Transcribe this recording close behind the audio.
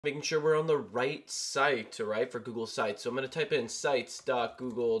making sure we're on the right site, all right, for Google Sites. So I'm going to type in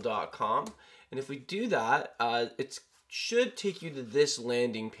sites.google.com. And if we do that, it should take you to this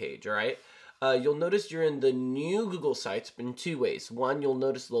landing page, all right? You'll notice you're in the new Google Sites in two ways. One, you'll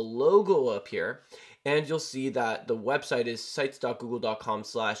notice the logo up here, and you'll see that the website is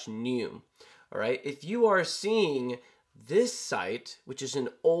sites.google.com/new. All right, if you are seeing this site, which is an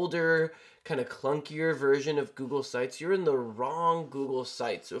older, kind of clunkier version of Google Sites, you're in the wrong Google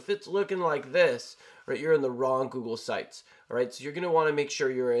Site. So if it's looking like this, right, you're in the wrong Google Sites. All right, so you're going to want to make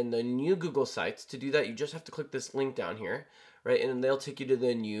sure you're in the new Google Sites. To do that, you just have to click this link down here, right, and they'll take you to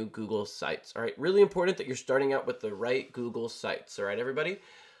the new Google Sites. All right, really important that you're starting out with the right Google Sites. All right, everybody?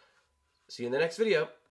 See you in the next video.